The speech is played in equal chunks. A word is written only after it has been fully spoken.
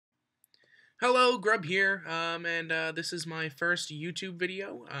Hello, Grub here, and this is my first YouTube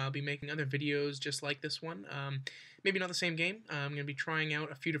video. I'll be making other videos just like this one. Maybe not the same game. I'm going to be trying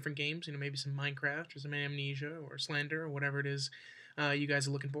out a few different games, maybe some Minecraft or some Amnesia or Slender or whatever it is you guys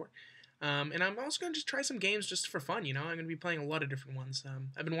are looking for. And I'm also going to just try some games just for fun, I'm going to be playing a lot of different ones.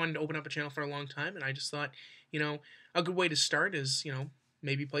 I've been wanting to open up a channel for a long time, and I just thought, a good way to start is,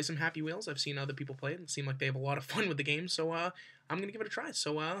 maybe play some Happy Wheels. I've seen other people play it and it seem like they have a lot of fun with the game, so I'm going to give it a try.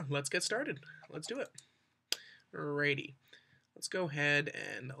 So let's get started. Let's do it. Alrighty. Let's go ahead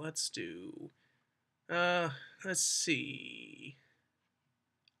and let's do, let's see.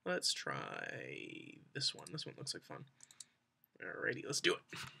 Let's try this one. This one looks like fun. Alrighty, let's do it.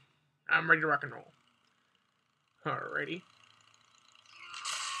 I'm ready to rock and roll. Alrighty.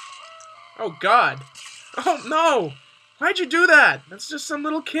 Oh, God. Oh, no! Why'd you do that? That's just some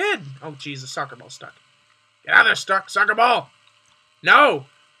little kid. Oh, jeez, the soccer ball's stuck. Get out of there, soccer ball! No!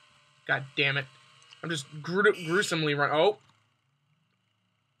 God damn it. I'm just gruesomely run. Oh.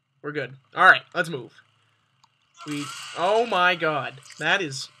 We're good. Alright, let's move. Oh my god. That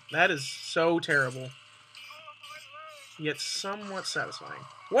is so terrible. Yet somewhat satisfying.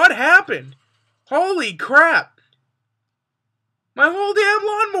 What happened? Holy crap! My whole damn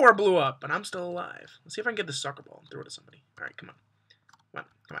lawnmower blew up, and I'm still alive. Let's see if I can get this soccer ball and throw it at somebody. Alright, come on. Come on,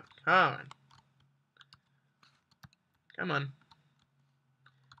 come on, come on. Come on.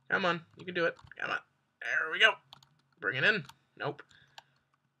 Come on, you can do it. Come on. There we go. Bring it in. Nope.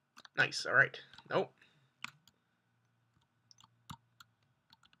 Nice, alright. Nope.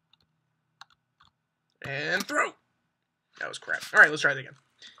 And throw! That was crap. Alright, let's try it again.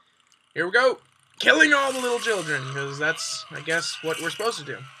 Here we go. Killing all the little children, because that's, I guess, what we're supposed to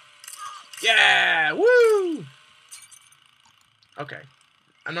do. Yeah! Woo! Okay.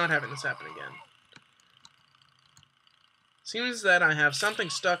 I'm not having this happen again. Seems that I have something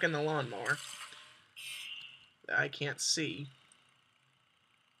stuck in the lawnmower that I can't see.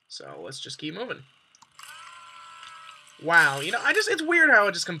 So let's just keep moving. Wow, it's weird how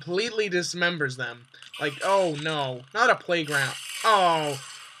it just completely dismembers them. Like, oh no, not a playground. Oh,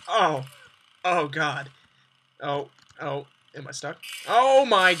 God. Oh, am I stuck? Oh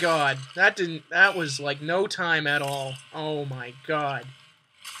my god, that was like no time at all. Oh my god.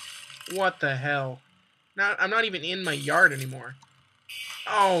 What the hell? I'm not even in my yard anymore.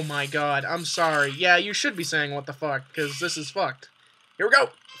 Oh my god, I'm sorry. Yeah, you should be saying what the fuck, because this is fucked. Here we go!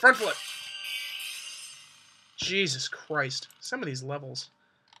 Front flip! Jesus Christ. Some of these levels.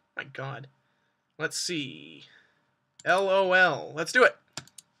 My god. Let's see. LOL. Let's do it!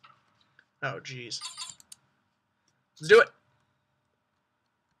 Oh, jeez. Let's do it!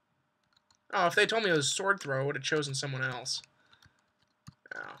 Oh, if they told me it was sword throw, I would have chosen someone else.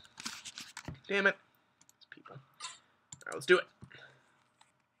 Oh. Damn it. People. Alright, let's do it.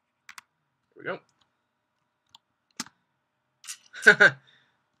 Here we go.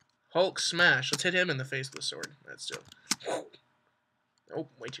 Hulk smash. Let's hit him in the face with the sword. That's still. Oh,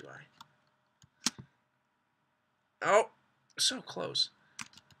 way too high. Oh, so close.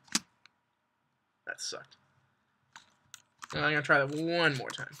 That sucked. I'm gonna try that one more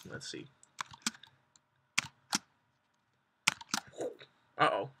time. Let's see.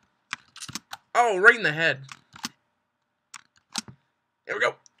 Uh-oh. Oh, right in the head. There we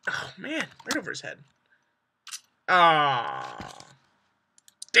go. Oh, man. Right over his head. Ah.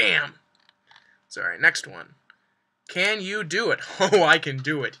 Damn. Sorry, next one. Can you do it? Oh, I can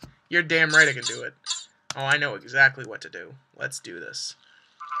do it. You're damn right I can do it. Oh, I know exactly what to do. Let's do this.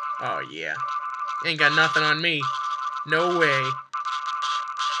 Oh, yeah. Ain't got nothing on me. No way.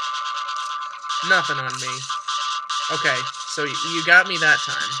 Nothing on me. Okay, so you got me that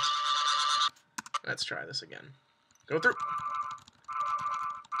time. Let's try this again. Go through.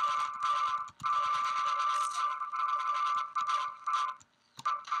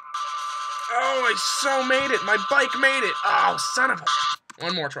 Oh, I so made it. My bike made it. Oh, son of a...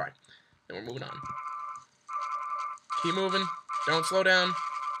 One more try. Then we're moving on. Keep moving. Don't slow down.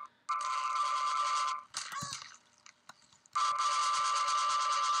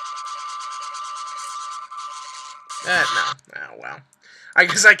 No. Oh, wow. I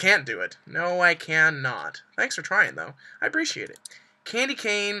guess I can't do it. No, I cannot. Thanks for trying, though. I appreciate it. Candy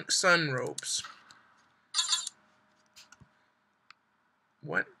cane sun robes.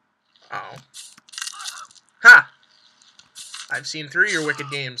 What? Uh-oh. Ha! I've seen through your wicked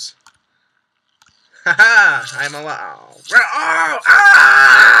games. Ha-ha! I'm alive. Oh!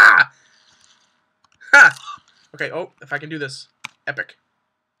 Ah! Ha! Okay, oh, if I can do this. Epic.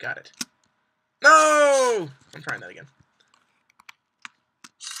 Got it. No! I'm trying that again.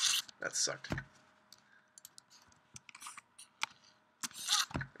 That sucked.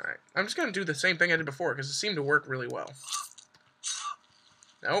 Alright. I'm just gonna do the same thing I did before, because it seemed to work really well.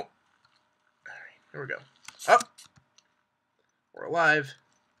 Nope. Alright, here we go. Up! We're alive.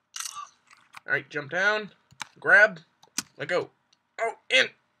 Alright, jump down. Grab. Let go. Oh, in!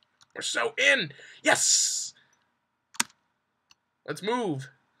 We're so in! Yes! Let's move.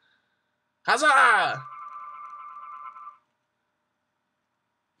 Huzzah!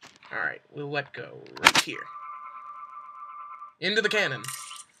 Alright, we'll let go right here. Into the cannon.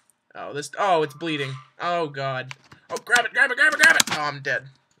 Oh, it's bleeding. Oh, God. Oh, grab it, grab it, grab it, grab it! Oh, I'm dead.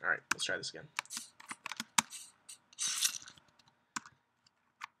 Alright, let's try this again.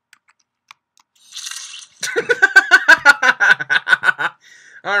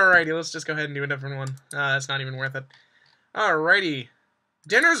 Alrighty, let's just go ahead and do a different one. That's not even worth it. Alrighty.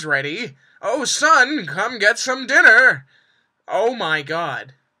 Dinner's ready. Oh, son, come get some dinner. Oh, my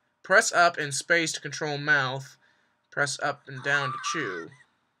God. Press up and space to control mouth. Press up and down to chew.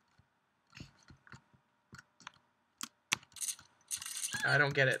 I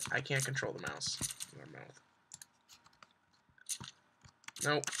don't get it. I can't control the mouse. Or mouth.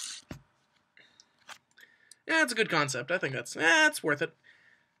 Nope. Yeah, it's a good concept. I think it's worth it.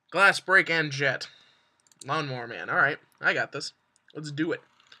 Glass break and jet. Lawnmower man. Alright, I got this. Let's do it.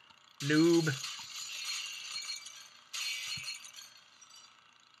 Noob.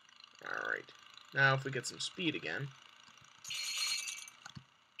 Alright. Now if we get some speed again.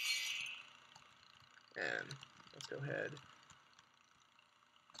 And let's go ahead.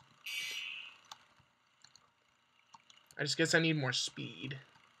 I just guess I need more speed.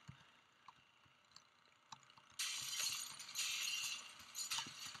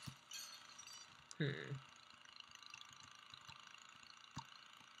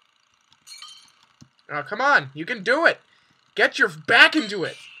 Oh, come on. You can do it. Get your back into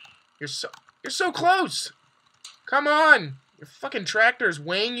it. You're so close. Come on. Your fucking tractor is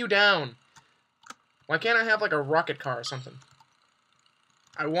weighing you down. Why can't I have like a rocket car or something?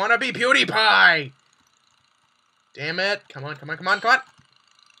 I want to be PewDiePie. Damn it. Come on, come on, come on, come on. I'm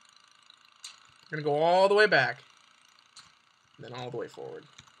going to go all the way back. And then all the way forward.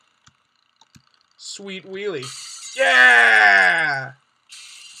 Sweet wheelie. Yeah!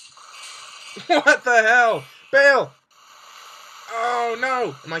 What the hell? Bail! Oh,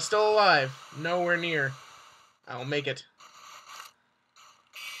 no! Am I still alive? Nowhere near. I'll make it.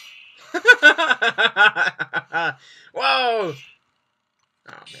 Whoa! Oh,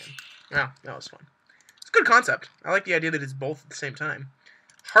 man. Well, that was fun. It's a good concept. I like the idea that it's both at the same time.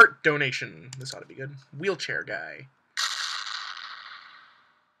 Heart donation. This ought to be good. Wheelchair guy.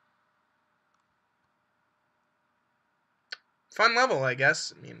 Fun level, I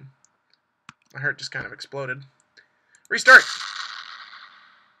guess. I mean, my heart just kind of exploded. Restart!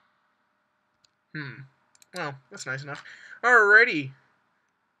 Well, that's nice enough. Alrighty.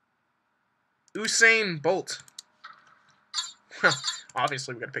 Usain Bolt.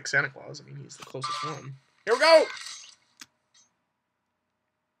 Obviously, we gotta pick Santa Claus. I mean, he's the closest one. Here we go!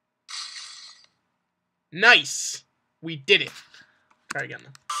 Nice! We did it. Try again,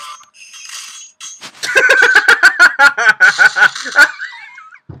 though.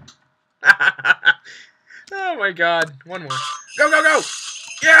 Oh my god. One more. Go, go, go!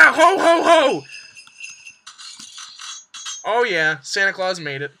 Yeah! Ho, ho, ho! Oh yeah. Santa Claus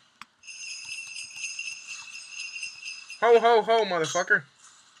made it. Ho, ho, ho, motherfucker.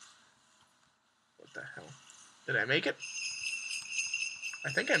 What the hell? Did I make it?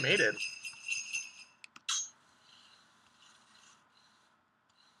 I think I made it.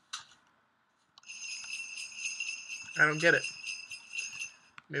 I don't get it.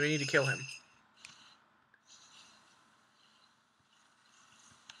 Maybe I need to kill him.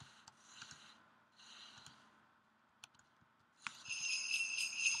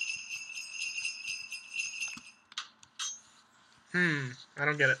 I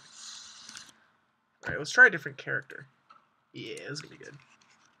don't get it. Alright, let's try a different character. Yeah, this is gonna be good.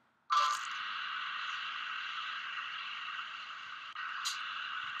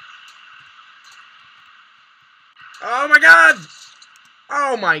 Oh my god!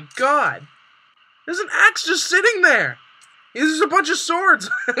 Oh my god! There's an axe just sitting there! There's a bunch of swords!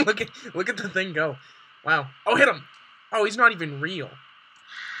 look at the thing go. Wow. Oh, hit him! Oh, he's not even real.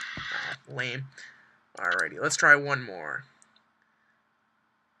 Oh, lame. Alrighty, let's try one more.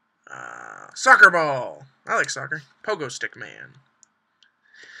 Soccer ball! I like soccer. Pogo stick man.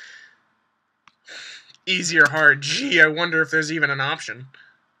 Easy or hard? Gee, I wonder if there's even an option.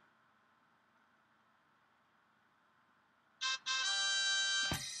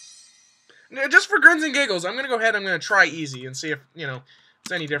 Just for grins and giggles, I'm going to go ahead and I'm going to try easy and see if, you know,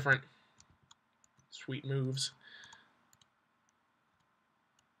 it's any different. Sweet moves.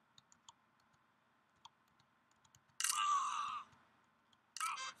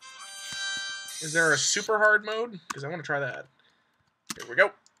 Is there a super hard mode? Because I want to try that. Here we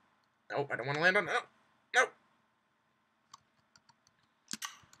go. No, I don't want to land on... No, no.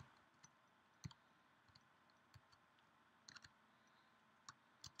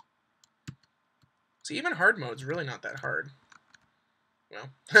 See, even hard mode's really not that hard. Well,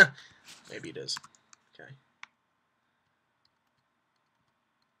 maybe it is. Okay.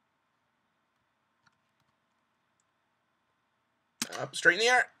 Up, straight in the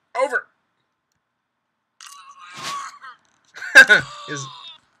air. Over.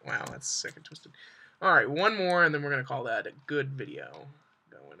 Wow, that's sick and twisted. All right, one more, and then we're gonna call that a good video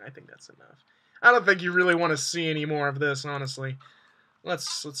going. I think that's enough. I don't think you really want to see any more of this, honestly.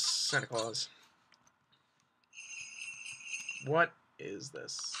 Let's Santa Claus. What is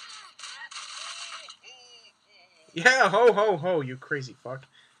this? Yeah, ho ho ho, you crazy fuck.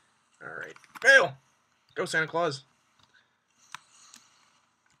 All right, fail. Go Santa Claus.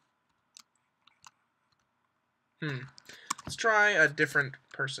 Let's try a different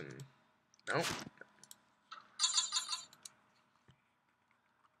person. No.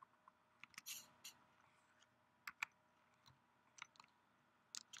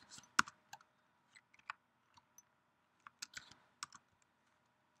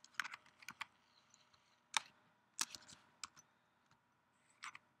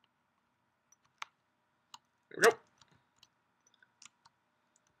 Here we go.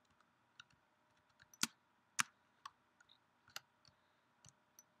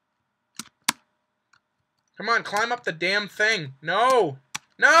 Come on, climb up the damn thing. No!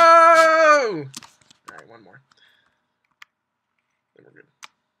 No! Alright, one more. Then we're good.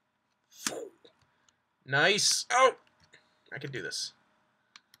 Nice. Oh! I can do this.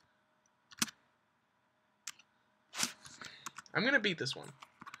 I'm gonna beat this one.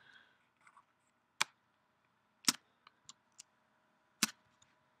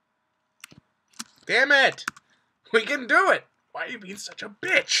 Damn it! We can do it! Why are you being such a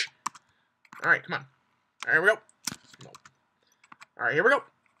bitch? Alright, come on. Alright, here we go. Nope. Alright, here we go.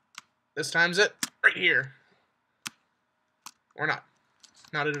 This time's it. Right here. Or not.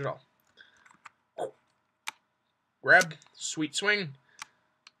 Not it at all. Oh. Grab. Sweet swing.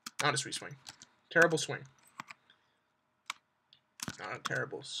 Not a sweet swing. Terrible swing. Not a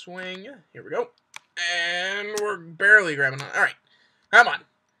terrible swing. Here we go. And we're barely grabbing on. Alright. Come on.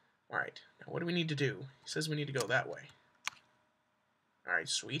 Alright. Now what do we need to do? He says we need to go that way. Alright,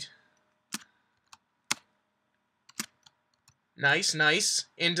 sweet. Nice, nice.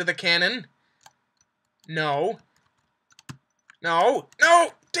 Into the cannon. No. No.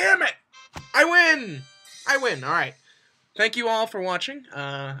 No! Damn it! I win! I win. Alright. Thank you all for watching.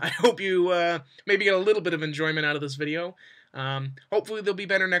 I hope you maybe get a little bit of enjoyment out of this video. Hopefully they'll be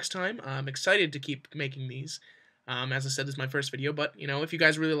better next time. I'm excited to keep making these. As I said, this is my first video, but, you know, if you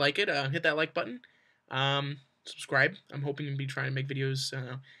guys really like it, hit that like button. Subscribe. I'm hoping to be trying to make videos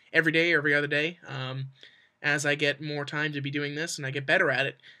every day or every other day. As I get more time to be doing this and I get better at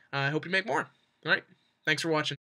it, I hope you make more. Alright, thanks for watching.